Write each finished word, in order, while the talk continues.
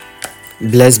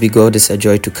Blessed be God, it's a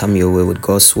joy to come your way with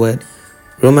God's word.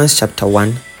 Romans chapter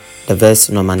 1, the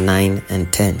verse number 9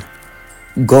 and 10.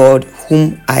 God,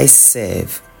 whom I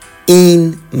serve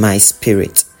in my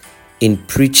spirit, in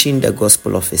preaching the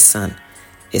gospel of his Son,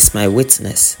 is my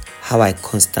witness how I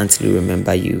constantly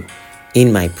remember you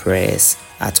in my prayers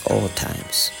at all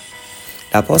times.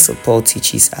 The Apostle Paul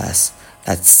teaches us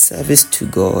that service to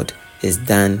God is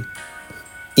done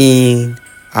in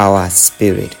our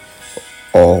spirit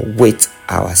or with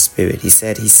our spirit. He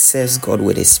said he serves God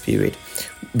with his spirit.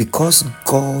 Because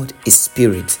God is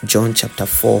spirit, John chapter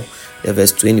 4, the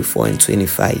verse 24 and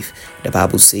 25, the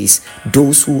Bible says,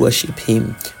 those who worship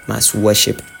him must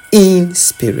worship in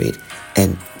spirit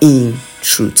and in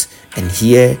truth. And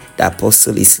here the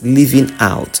apostle is living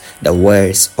out the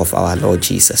words of our Lord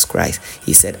Jesus Christ.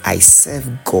 He said, I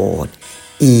serve God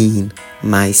in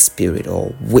my spirit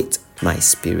or with my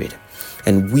spirit.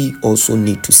 And we also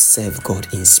need to serve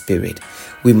God in spirit.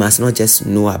 We must not just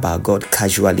know about God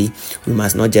casually. We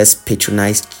must not just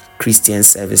patronize Christian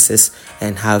services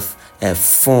and have a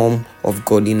form of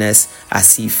godliness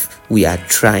as if we are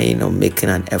trying or making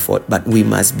an effort, but we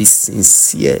must be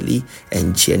sincerely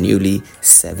and genuinely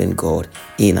serving God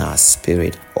in our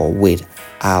spirit or with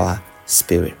our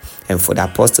spirit. And for the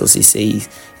apostles, he says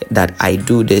that I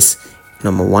do this,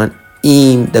 number one,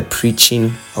 in the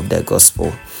preaching of the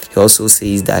gospel. He also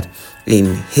says that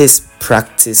in his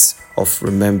practice of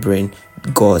remembering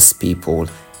God's people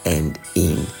and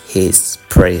in his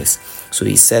prayers. So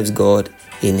he serves God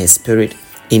in his spirit,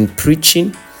 in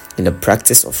preaching, in the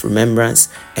practice of remembrance,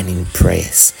 and in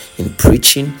prayers. In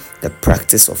preaching, the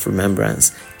practice of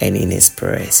remembrance, and in his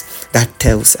prayers. That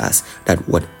tells us that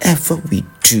whatever we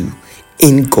do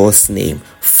in God's name,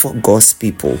 for God's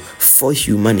people, for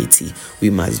humanity, we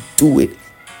must do it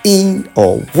in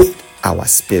or with our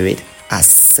spirit as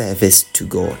service to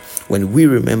God. When we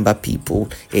remember people,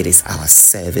 it is our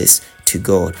service to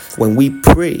God. When we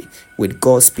pray with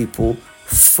God's people,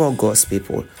 for God's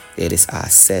people, it is our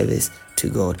service to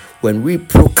God. When we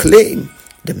proclaim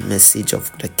the message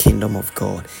of the kingdom of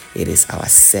God, it is our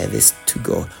service to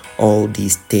God. All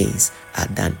these things are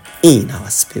done in our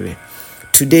spirit.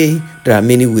 Today, there are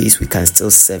many ways we can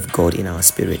still serve God in our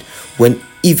spirit.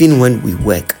 Even when we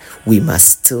work, we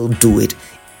must still do it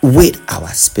with our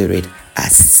spirit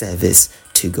as service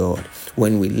to God.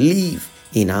 When we live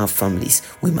in our families,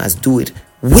 we must do it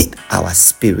with our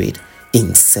spirit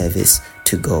in service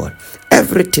to God.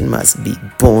 Everything must be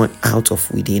born out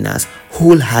of within us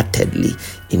wholeheartedly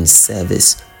in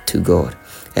service to God.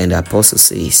 And the apostle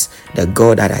says, the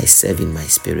God that I serve in my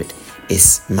spirit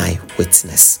is my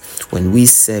witness. When we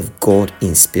serve God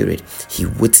in spirit, he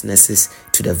witnesses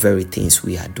to the very things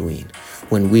we are doing.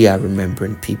 When we are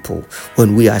remembering people,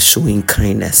 when we are showing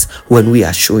kindness, when we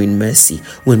are showing mercy,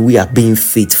 when we are being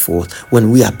faithful,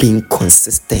 when we are being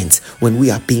consistent, when we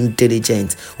are being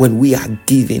diligent, when we are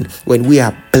giving, when we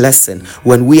are blessing,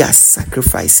 when we are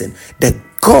sacrificing, the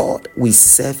God we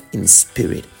serve in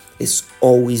spirit is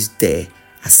always there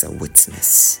as a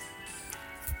witness.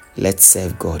 Let's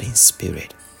serve God in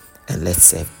spirit, and let's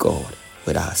serve God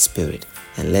with our spirit,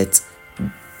 and let's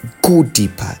go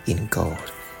deeper in God,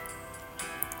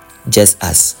 just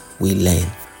as we learn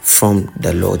from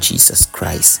the Lord Jesus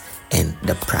Christ and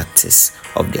the practice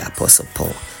of the Apostle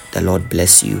Paul. The Lord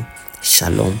bless you.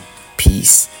 Shalom,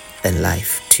 peace, and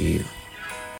life to you.